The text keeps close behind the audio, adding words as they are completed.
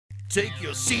Take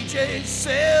your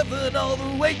CJ7 all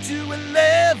the way to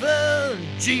 11.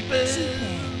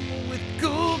 Jeepin' with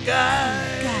Cool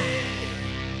Guy.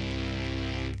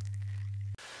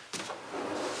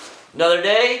 Another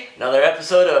day, another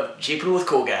episode of Jeepin' with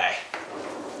Cool Guy.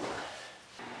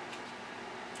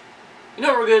 You know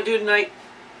what we're going to do tonight?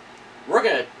 We're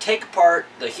going to take apart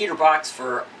the heater box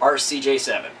for our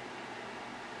CJ7.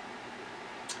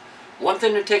 One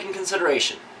thing to take in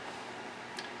consideration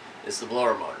is the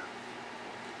blower motor.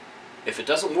 If it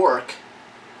doesn't work,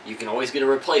 you can always get a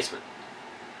replacement.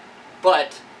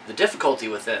 But the difficulty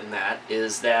within that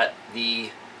is that the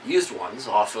used ones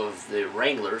off of the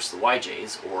Wranglers, the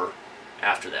YJs, or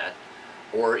after that,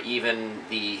 or even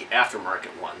the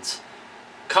aftermarket ones,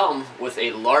 come with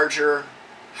a larger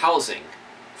housing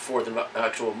for the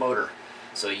actual motor.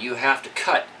 So you have to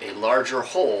cut a larger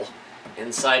hole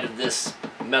inside of this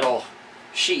metal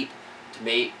sheet to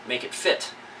make it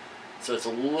fit. So it's a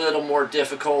little more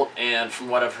difficult, and from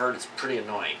what I've heard, it's pretty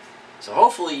annoying. So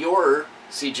hopefully your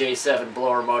CJ7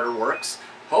 blower motor works.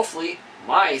 Hopefully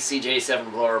my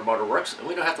CJ7 blower motor works, and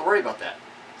we don't have to worry about that.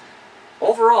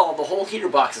 Overall, the whole heater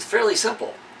box is fairly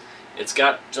simple. It's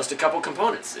got just a couple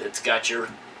components. It's got your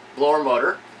blower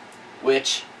motor,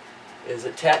 which is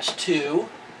attached to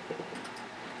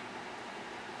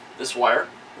this wire,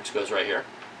 which goes right here,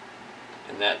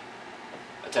 and that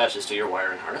attaches to your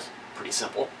wiring harness. Pretty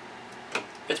simple.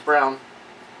 It's brown.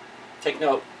 Take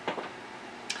note.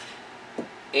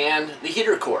 And the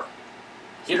heater core.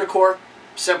 Heater core,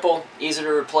 simple, easy to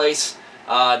replace.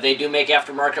 They do make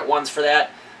aftermarket ones for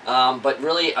that. But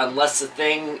really, unless the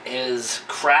thing is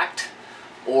cracked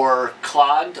or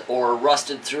clogged or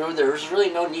rusted through, there's really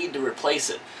no need to replace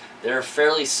it. They're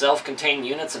fairly self-contained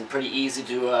units and pretty easy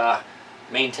to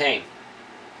maintain.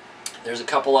 There's a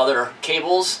couple other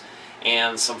cables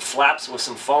and some flaps with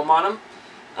some foam on them.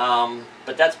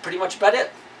 But that's pretty much about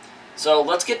it. So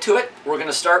let's get to it. We're going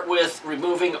to start with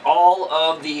removing all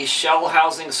of the shell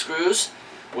housing screws,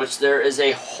 which there is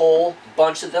a whole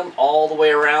bunch of them all the way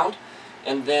around.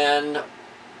 And then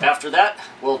after that,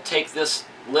 we'll take this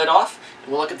lid off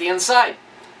and we'll look at the inside.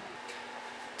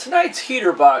 Tonight's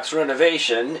heater box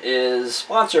renovation is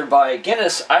sponsored by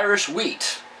Guinness Irish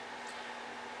Wheat.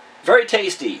 Very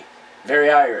tasty,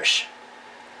 very Irish,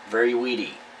 very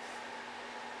wheaty.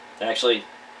 Actually,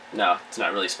 no, it's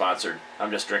not really sponsored.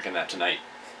 I'm just drinking that tonight.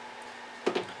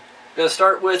 I'm going to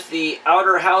start with the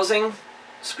outer housing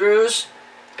screws.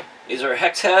 These are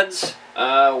hex heads,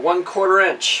 1/4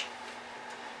 inch.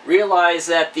 Realize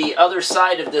that the other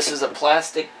side of this is a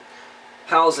plastic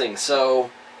housing,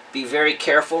 so be very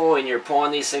careful when you're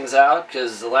pulling these things out,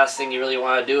 because the last thing you really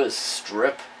want to do is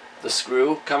strip the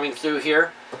screw coming through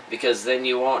here, because then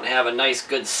you won't have a nice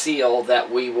good seal that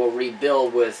we will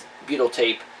rebuild with butyl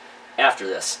tape after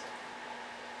this.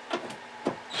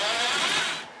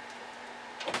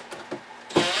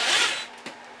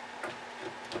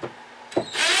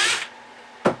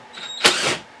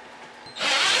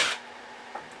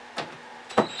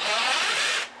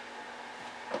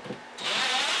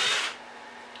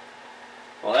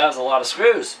 Well, that was a lot of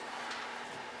screws.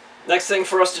 Next thing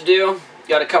for us to do,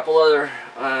 got a couple other,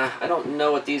 I don't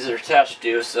know what these are attached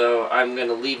to, so I'm going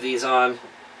to leave these on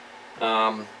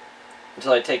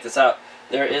until I take this out.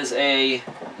 There is a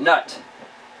nut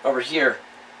over here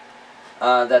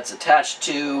that's attached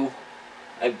to,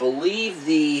 I believe,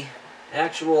 the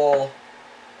actual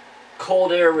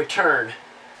cold air return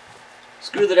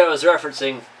screw that I was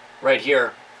referencing right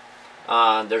here.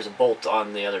 There's a bolt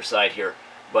on the other side here,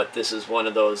 but this is one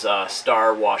of those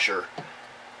star washer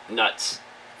nuts,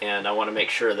 and I want to make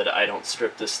sure that I don't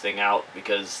strip this thing out,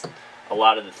 because a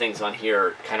lot of the things on here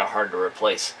are kind of hard to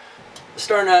replace. The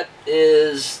star nut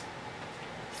is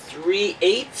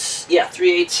 3/8. Yeah,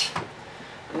 3/8.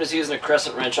 I'm just using a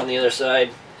crescent wrench on the other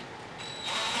side.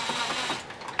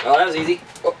 Oh, that was easy.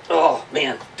 Oh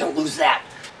man, don't lose that.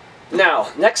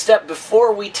 Now, next step,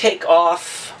 before we take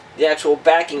off the actual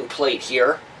backing plate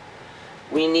here,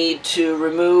 we need to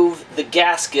remove the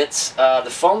gaskets, the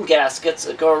foam gaskets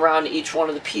that go around each one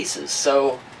of the pieces.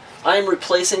 So I'm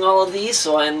replacing all of these,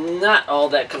 so I'm not all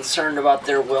that concerned about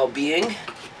their well-being,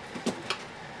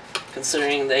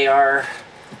 considering they are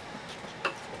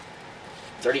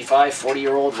 35,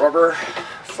 40-year-old rubber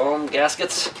foam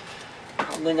gaskets.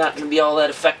 Probably not going to be all that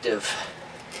effective.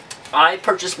 I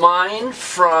purchased mine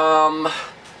from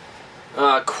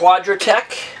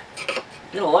Quadratech.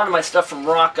 I get a lot of my stuff from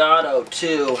Rock Auto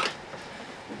too,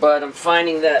 but I'm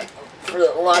finding that for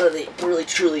a lot of the really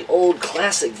truly old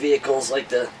classic vehicles, like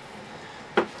the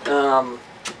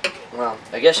well,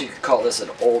 I guess you could call this an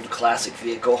old classic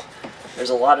vehicle. There's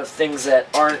a lot of things that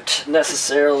aren't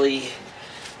necessarily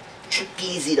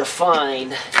easy to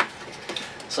find.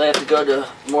 So I have to go to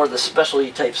more of the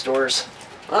specialty type stores.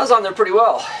 Well, that was on there pretty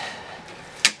well.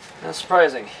 That's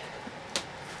surprising.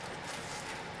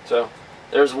 So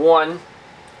there's one.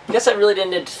 I guess I really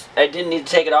didn't need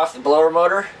to take it off the blower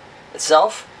motor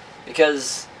itself,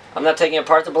 because I'm not taking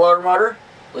apart the blower motor.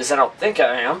 At least I don't think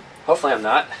I am. Hopefully I'm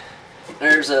not.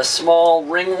 There's a small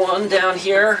ring one down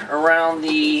here around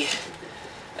the,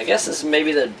 I guess this is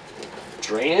maybe the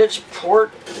drainage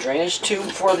port, drainage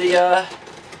tube for the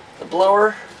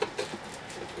blower,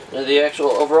 or the actual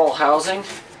overall housing.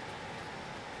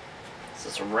 So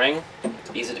it's a ring,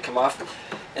 easy to come off.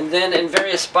 And then in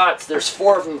various spots, there's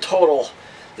 4 of them total.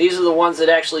 These are the ones that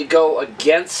actually go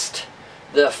against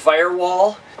the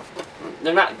firewall.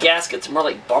 They're not gaskets, more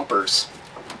like bumpers.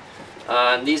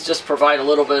 And these just provide a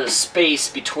little bit of space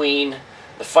between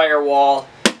the firewall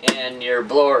and your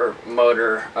blower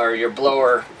motor, or your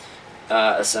blower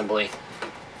assembly.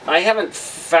 I haven't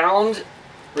found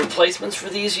replacements for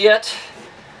these yet,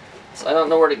 so I don't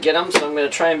know where to get them, so I'm going to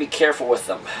try and be careful with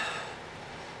them.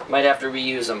 Might have to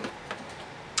reuse them.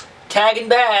 Tag and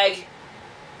bag.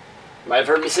 You might have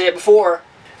heard me say it before.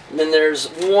 And then there's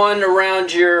one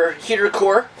around your heater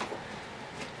core.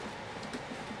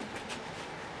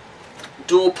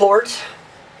 Dual port.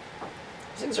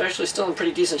 These things are actually still in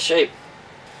pretty decent shape.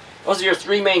 Those are your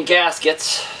 3 main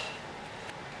gaskets.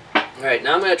 Alright,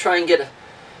 now I'm going to try and get a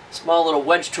small little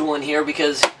wedge tool in here,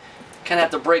 because you kind of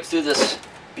have to break through this.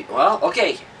 Well,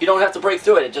 okay, you don't have to break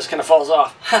through it, it just kind of falls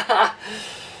off.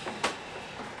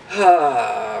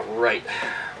 Right.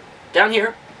 Down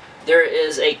here, there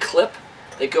is a clip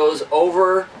that goes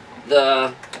over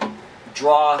the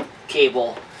draw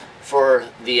cable for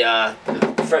the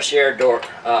fresh air door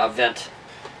vent.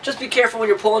 Just be careful when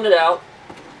you're pulling it out.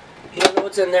 You don't know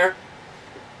what's in there.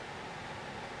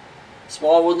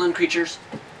 Small woodland creatures.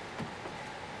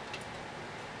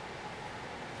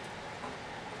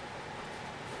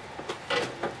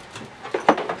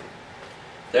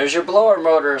 There's your blower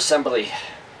motor assembly.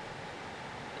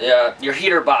 Your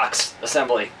heater box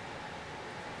assembly.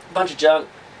 A bunch of junk.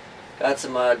 Got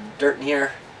some dirt in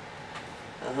here.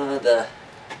 The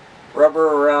rubber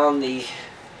around the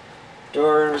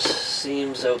doors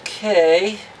seems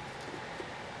okay.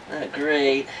 Not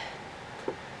great.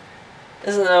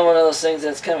 Isn't that one of those things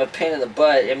that's kind of a pain in the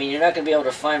butt? I mean, you're not going to be able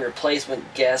to find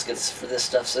replacement gaskets for this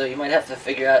stuff, so you might have to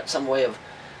figure out some way of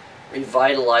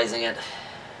revitalizing it.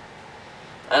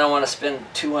 I don't want to spend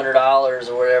 $200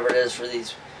 or whatever it is for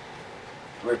these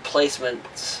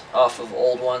replacements off of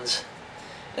old ones.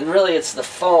 And really it's the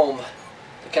foam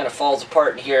that kind of falls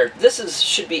apart in here. This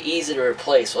should be easy to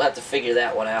replace. We'll have to figure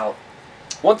that one out.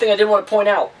 One thing I did want to point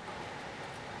out,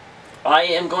 I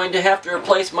am going to have to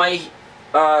replace my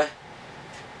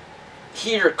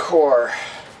heater core.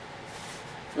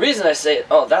 The reason I say,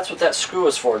 oh, that's what that screw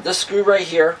is for. This screw right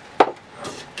here,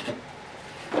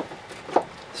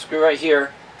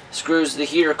 screws the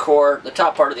heater core, the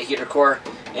top part of the heater core,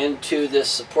 into this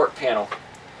support panel.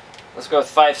 Let's go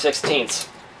with 5/16.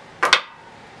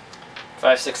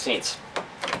 5/16.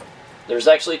 There's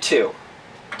actually 2,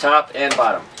 top and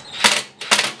bottom.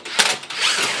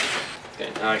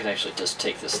 Okay, now I can actually just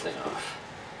take this thing off.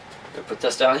 I'm gonna put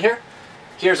this down here.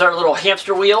 Here's our little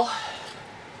hamster wheel.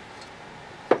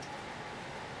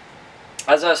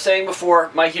 As I was saying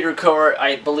before, my heater core,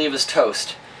 I believe, is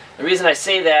toast. The reason I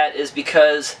say that is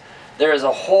because there is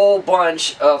a whole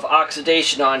bunch of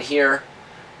oxidation on here,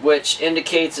 which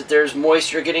indicates that there's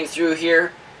moisture getting through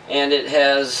here, and it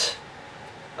has,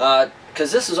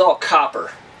 because this is all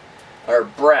copper, or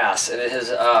brass, and it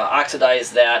has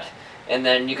oxidized that, and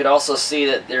then you could also see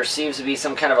that there seems to be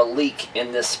some kind of a leak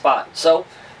in this spot. So,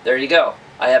 there you go.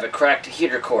 I have a cracked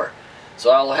heater core.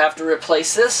 So I'll have to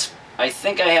replace this. I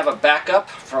think I have a backup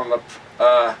from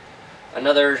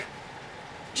another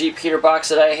Jeep heater box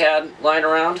that I had lying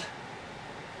around.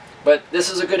 But this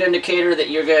is a good indicator that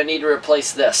you're going to need to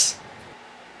replace this.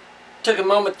 Took a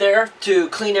moment there to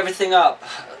clean everything up.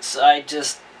 So I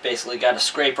just basically got a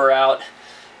scraper out,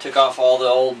 took off all the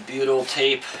old butyl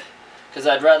tape, because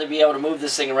I'd rather be able to move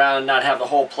this thing around and not have the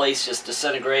whole place just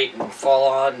disintegrate and fall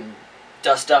on and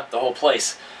dust up the whole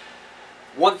place.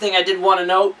 One thing I did want to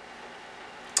note,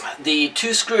 the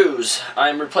 2 screws,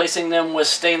 I'm replacing them with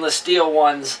stainless steel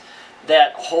ones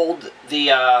that hold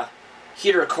the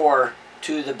heater core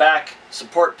to the back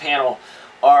support panel,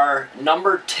 are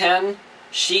number 10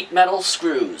 sheet metal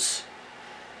screws.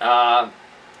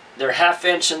 They're 1/2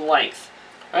 inch in length.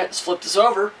 Alright, let's flip this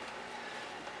over.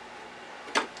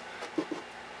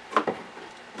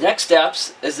 Next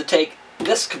steps is to take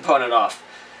this component off.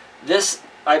 This,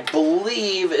 I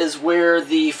believe, is where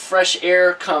the fresh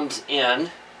air comes in.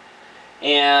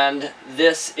 and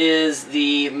this is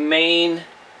the main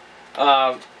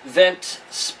vent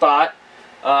spot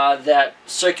that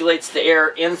circulates the air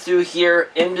in through here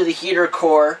into the heater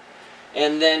core,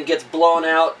 and then gets blown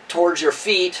out towards your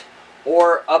feet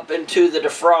or up into the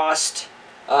defrost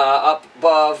up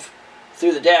above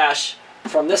through the dash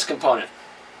from this component.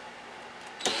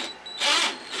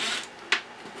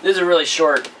 These are really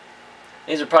short.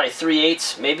 These are probably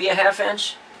 3/8, maybe a 1/2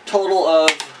 inch. Total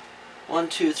of 1,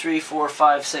 2, 3, 4,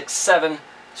 5, 6, 7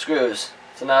 screws.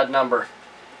 It's an odd number.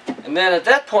 And then at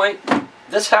that point,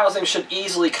 this housing should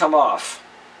easily come off.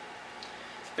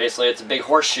 Basically, it's a big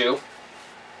horseshoe.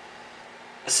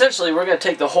 Essentially, we're going to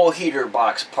take the whole heater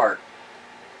box apart.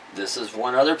 This is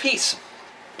one other piece.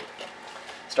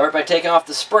 Start by taking off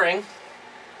the spring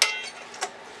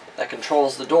that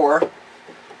controls the door.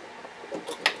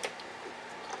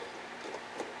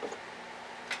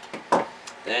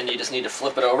 Then you just need to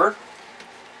flip it over.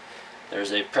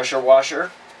 There's a pressure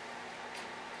washer.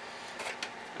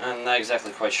 I'm not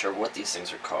exactly quite sure what these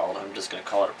things are called. I'm just going to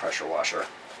call it a pressure washer.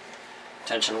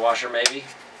 Tension washer maybe.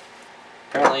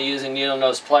 Apparently using needle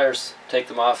nose pliers to take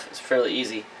them off is fairly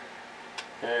easy.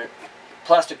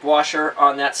 Plastic washer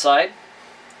on that side.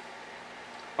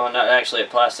 Well, not actually a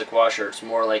plastic washer, it's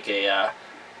more like a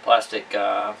plastic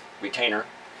retainer.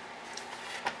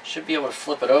 Should be able to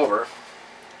flip it over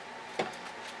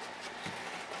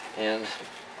and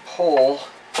pull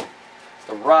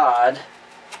the rod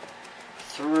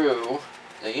through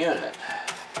the unit.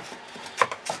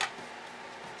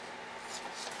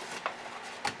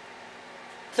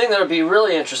 The thing that would be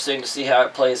really interesting to see how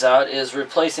it plays out is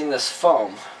replacing this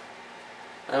foam.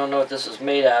 I don't know what this is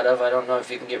made out of. I don't know if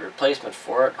you can get replacement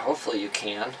for it. Hopefully you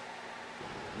can.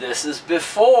 This is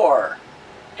before,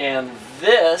 and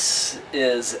this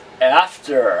is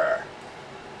after.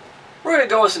 We're going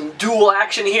to go with some dual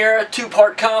action here, a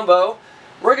two-part combo.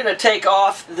 We're going to take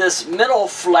off this middle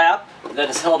flap that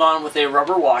is held on with a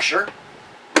rubber washer.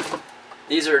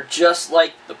 These are just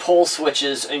like the pull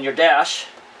switches in your dash.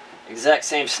 Exact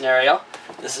same scenario.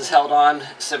 This is held on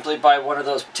simply by one of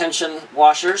those tension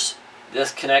washers.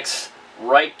 This connects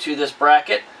right to this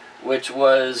bracket, which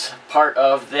was part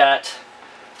of that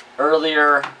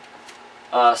earlier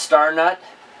star nut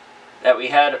that we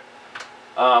had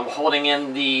holding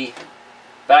in the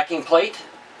backing plate.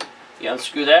 You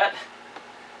unscrew that,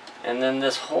 and then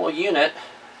this whole unit,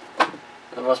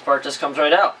 for the most part, just comes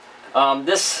right out.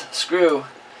 This screw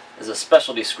is a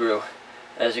specialty screw.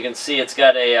 As you can see, it's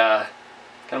got a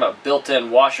kind of a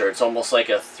built-in washer. It's almost like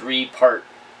a 3-part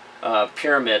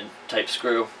pyramid type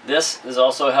screw. This is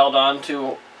also held on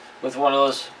to with one of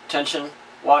those tension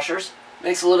washers.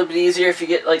 Makes it a little bit easier if you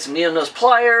get like some needle nose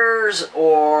pliers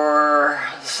or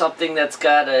something that's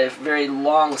got a very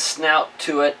long snout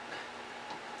to it.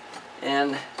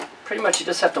 And pretty much you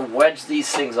just have to wedge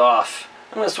these things off.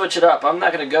 I'm going to switch it up. I'm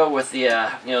not going to go with the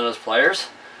needle nose pliers.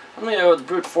 I'm going to go with the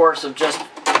brute force of just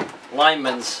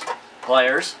lineman's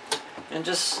pliers and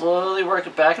just slowly work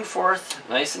it back and forth,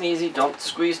 nice and easy. Don't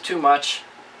squeeze too much.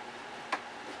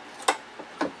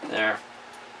 There.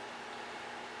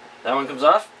 That one comes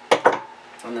off,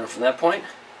 and then from that point,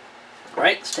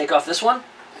 alright, let's take off this one.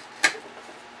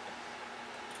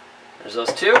 There's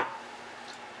those two.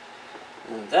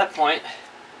 And at that point,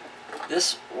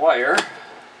 this wire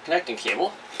connecting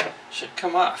cable should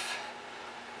come off.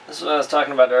 This is what I was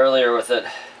talking about earlier with it.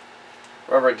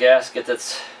 Rubber gasket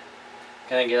that's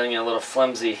kind of getting a little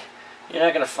flimsy. You're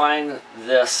not going to find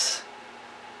this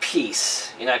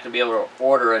piece. You're not going to be able to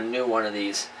order a new one of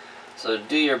these. So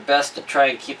do your best to try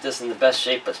and keep this in the best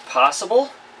shape as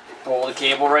possible. Pull the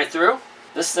cable right through.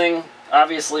 This thing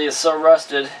obviously is so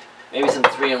rusted, maybe some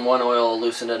 3-in-1 oil will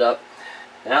loosen it up.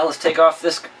 Now let's take off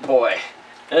this boy.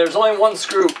 And there's only one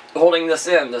screw holding this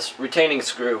in, this retaining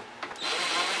screw.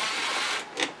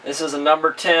 This is a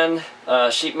number 10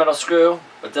 sheet metal screw,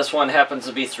 but this one happens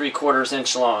to be 3/4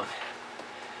 inch long.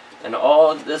 And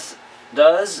all this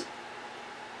does,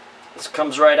 this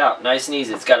comes right out, nice and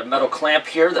easy. It's got a metal clamp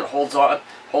here that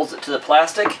holds it to the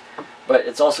plastic, but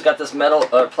it's also got this metal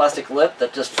plastic lip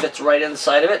that just fits right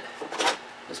inside of it.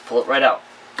 Just pull it right out.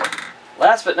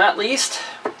 Last but not least,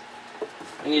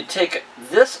 we need to take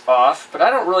this off, but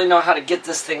I don't really know how to get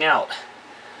this thing out.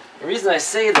 The reason I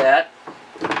say that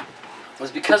was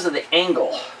because of the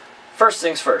angle. First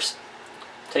things first,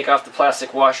 take off the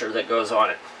plastic washer that goes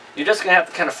on it. You're just going to have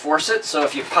to kind of force it, so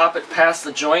if you pop it past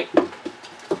the joint,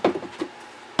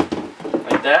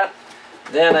 like that,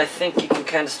 then I think you can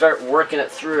kind of start working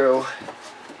it through.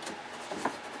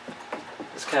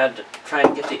 Just kind of try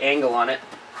and get the angle on it.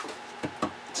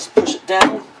 Just push it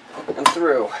down and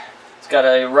through. It's got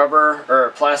a rubber or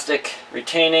a plastic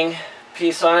retaining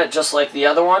piece on it just like the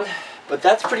other one. But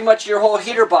that's pretty much your whole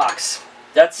heater box.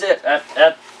 That's it.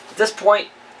 At this point,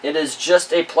 it is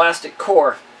just a plastic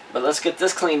core. But let's get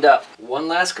this cleaned up. One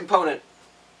last component.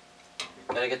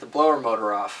 Gotta get the blower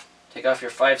motor off. Take off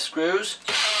your 5 screws.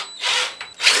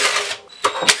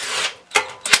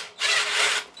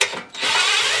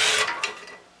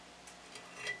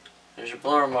 There's your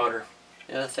blower motor.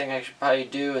 The other thing I should probably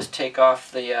do is take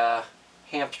off the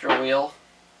hamster wheel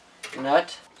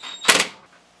nut.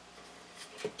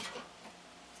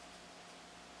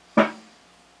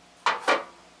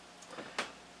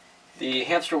 The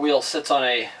hamster wheel sits on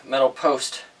a metal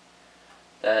post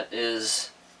that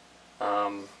is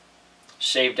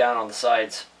shaved down on the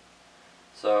sides.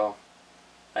 So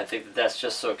I think that that's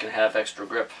just so it can have extra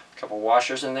grip. A couple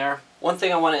washers in there. One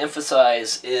thing I want to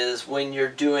emphasize is when you're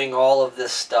doing all of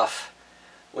this stuff,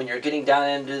 when you're getting down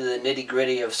into the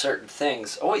nitty-gritty of certain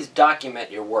things, always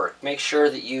document your work. Make sure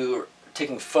that you're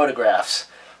taking photographs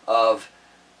of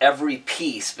every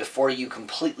piece before you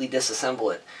completely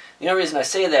disassemble it. The only reason I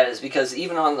say that is because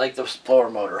even on like the blower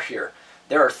motor here,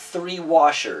 there are 3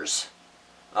 washers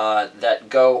that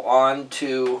go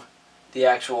onto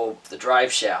the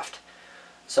drive shaft.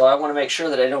 So I want to make sure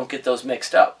that I don't get those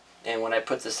mixed up. And when I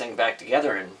put this thing back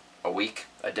together in a week,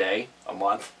 a day, a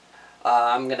month,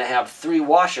 I'm going to have 3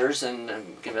 washers, and I'm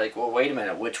going to be like, well, wait a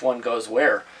minute, which one goes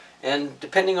where? And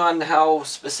depending on how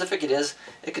specific it is,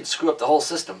 it could screw up the whole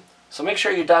system. So make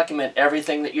sure you document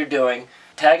everything that you're doing,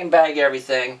 tag and bag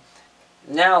everything.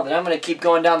 Now that I'm going to keep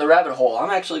going down the rabbit hole, I'm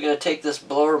actually going to take this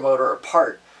blower motor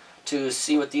apart to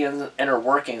see what the inner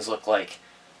workings look like.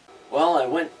 Well, I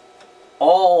went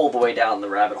all the way down the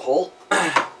rabbit hole.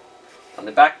 On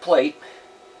the back plate,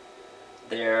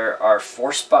 there are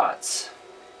 4 spots,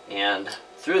 and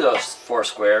through those 4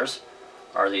 squares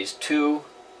are these 2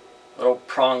 little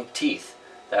prong teeth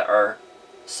that are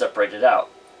separated out.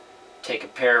 Take a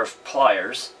pair of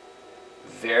pliers,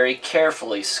 very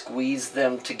carefully squeeze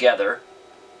them together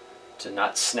to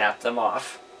not snap them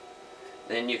off.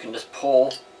 Then you can just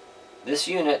pull this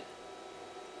unit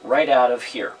right out of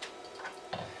here.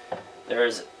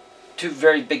 There's 2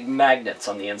 very big magnets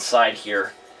on the inside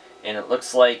here, and it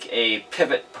looks like a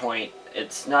pivot point.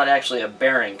 It's not actually a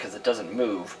bearing because it doesn't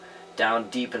move, down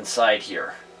deep inside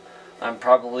here. I'm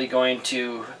probably going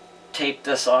to tape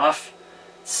this off,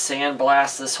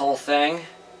 sandblast this whole thing.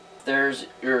 There's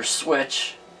your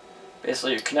switch,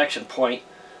 basically your connection point,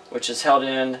 which is held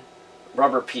in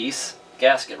rubber piece,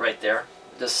 gasket right there.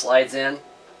 It just slides in,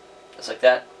 just like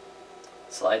that,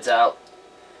 slides out,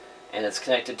 and it's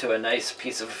connected to a nice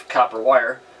piece of copper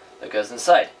wire that goes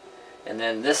inside. And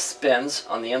then this spins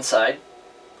on the inside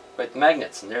with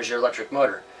magnets, and there's your electric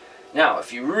motor. Now,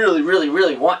 if you really, really,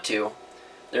 really want to,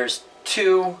 there's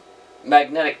 2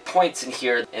 magnetic points in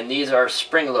here, and these are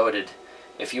spring-loaded.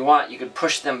 If you want, you could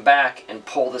push them back and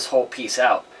pull this whole piece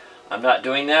out. I'm not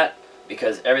doing that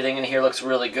because everything in here looks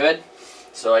really good.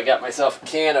 So I got myself a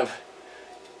can of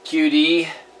QD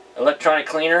electronic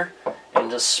cleaner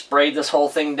and just sprayed this whole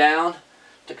thing down.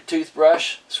 Took a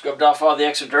toothbrush, scrubbed off all the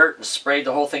extra dirt, and sprayed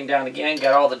the whole thing down again,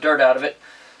 got all the dirt out of it.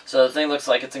 So the thing looks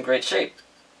like it's in great shape.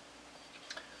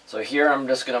 So here I'm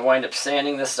just going to wind up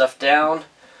sanding this stuff down.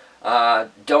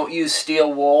 Don't use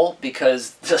steel wool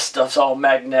because this stuff's all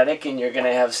magnetic and you're going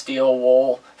to have steel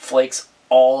wool flakes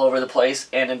all over the place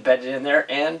and embedded in there,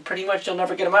 and pretty much you'll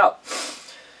never get them out.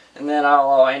 And then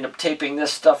I'll end up taping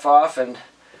this stuff off and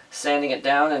sanding it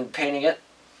down and painting it.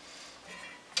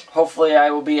 Hopefully I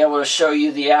will be able to show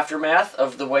you the aftermath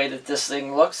of the way that this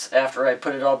thing looks after I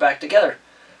put it all back together.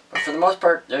 But for the most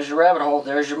part, there's your rabbit hole,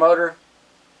 there's your motor.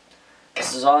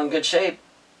 This is all in good shape.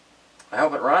 I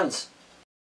hope it runs.